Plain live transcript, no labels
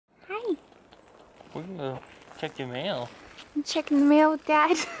We're gonna check your mail. I'm checking the mail,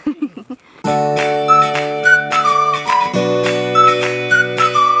 Dad. Good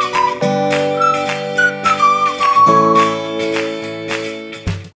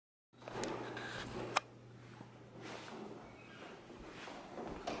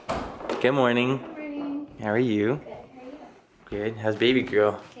morning. Good morning. How are you? Good. How are you? Good. How's baby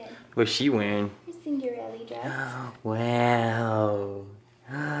girl? Good. What's she wearing? Your Cinderella dress. Wow.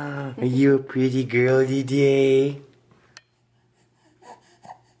 Are you a pretty girl today?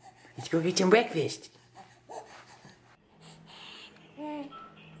 Let's go get some breakfast.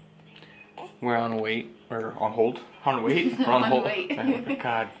 We're on wait. We're on hold. On wait? We're on hold. Wait. Oh,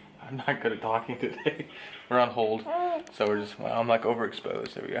 God, I'm not good at talking today. We're on hold. So we're just, well, I'm like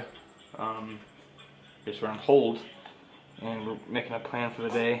overexposed. There we go. Just we're on hold. And we're making a plan for the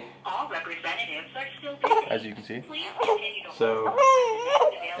day. All representatives are still busy. As you can see. Please continue to So,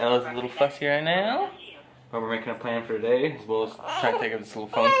 Ella's a little fussy right now. But we're making a plan for the day, as well as trying to take up this little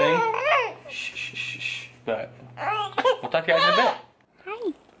phone thing. Shh, shh, shh, shh. But we'll talk to you guys in a bit.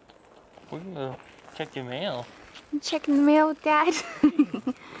 Hi. We're gonna check your mail. I'm checking the mail, Dad.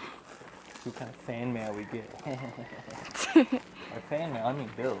 What kind of fan mail we get? Our fan mail, I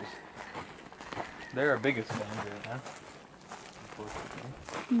mean bills. They're our biggest fans right now. Unfortunately.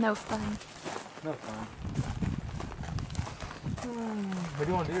 No fun. No fun. What do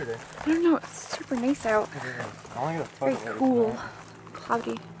you want to do today? I don't know. It's super nice out. I want to get a photo. Very cool.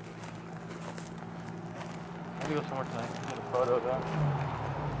 Cloudy. I want to go somewhere tonight and get a photo though.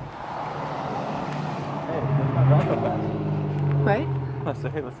 Hey, let's not drive so fast. What? I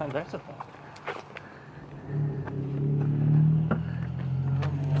said, hey, let's not drive so fast. Not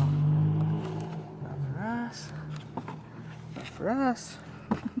for us. Not for us.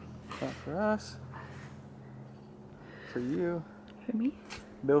 Not for us. For you. For me?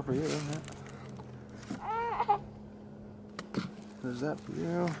 Bill for you, isn't it? There's that for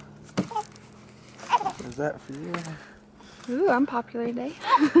you. There's that for you. Ooh, I'm popular today.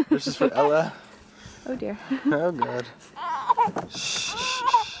 This is for Ella. Oh dear. Oh God. Shh, shh,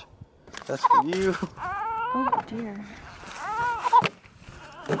 shh. That's for you. Oh dear.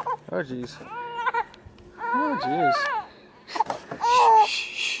 Oh jeez. Oh jeez. Shh,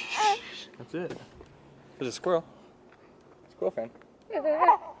 shh, shh. That's it. There's a squirrel. Squirrel fan.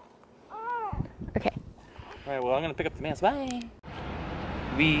 Okay. Alright, well I'm gonna pick up the mail. Bye.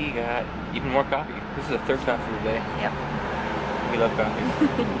 We got even more coffee. This is the third coffee of the day. Yep. We love coffee.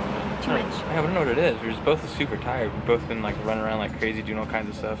 Too much. I don't know what it is. We're just both super tired. We've both been like running around like crazy doing all kinds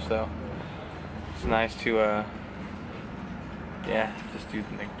of stuff, so it's nice to yeah, just do the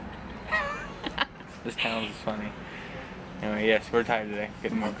This town is funny. Anyway, yes, we're tired today.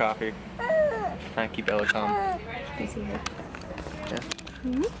 Getting more coffee. Trying to keep Ella calm. I see her. Yeah.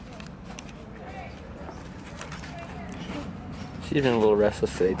 Mm-hmm. She's been a little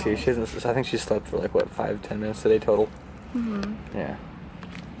restless today too. She hasn't. I think she slept for like what 5-10 minutes today total. Mm-hmm. Yeah.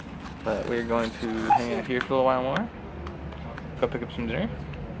 But we're going to hang out here for a little while more. Go pick up some dinner.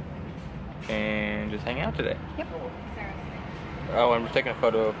 And just hang out today. Yep. Oh, and we're taking a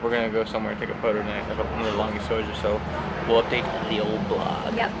photo. We're gonna go somewhere and take a photo tonight. Like one of the longest photos or so. We'll update the old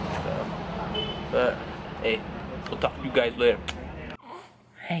blog. Yep. So, but hey, we'll talk to you guys later.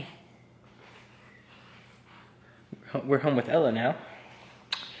 Hey. We're home with Ella now.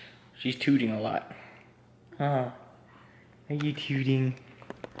 She's tooting a lot. Oh, are you tooting?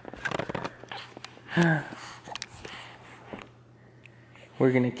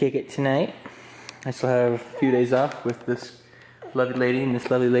 We're gonna kick it tonight. I still have a few days off with this lovely lady and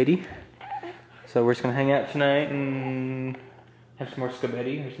this lovely lady. So we're just gonna hang out tonight and have some more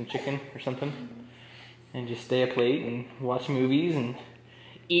spaghetti or some chicken or something. And just stay up late and watch movies and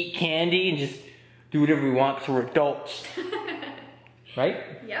eat candy and just do whatever we want because we're adults. Right?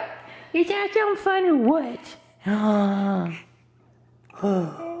 Yep. Is that some fun or what? Hi.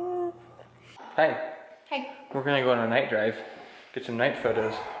 Hey. We're gonna go on a night drive, get some night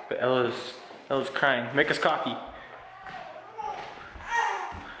photos. But Ella's crying. Make us coffee.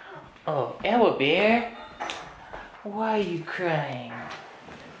 Oh, Ella bear. Why are you crying?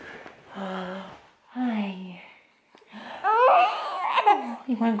 Hi.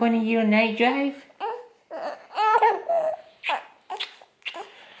 You wanna go on a night drive?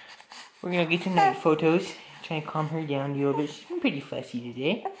 We're gonna get some night photos. Trying to calm her down a little bit. She's been pretty fussy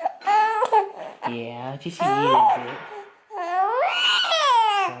today. Yeah, just a little bit.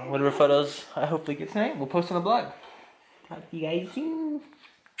 So, whatever photos I hopefully get tonight, we'll post on the blog. Talk to you guys soon.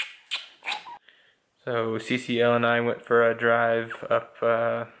 So CCL and I went for a drive up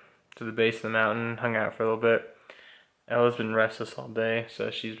to the base of the mountain, hung out for a little bit. Ella's been restless all day, so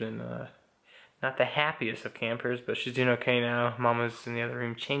she's been not the happiest of campers, but she's doing okay now. Mama's in the other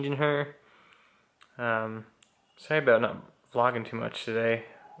room changing her. Sorry about not vlogging too much today.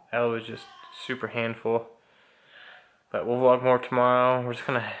 Elle was just super handful. But we'll vlog more tomorrow. We're just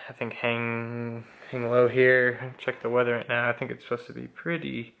gonna, I think, hang low here. Check the weather right now. I think it's supposed to be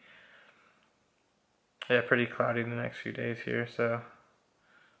pretty cloudy in the next few days here. So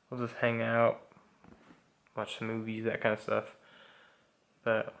we'll just hang out, watch some movies, that kind of stuff.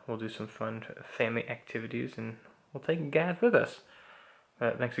 But we'll do some fun family activities, and we'll take you guys with us.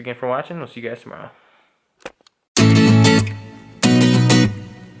 But thanks again for watching. We'll see you guys tomorrow.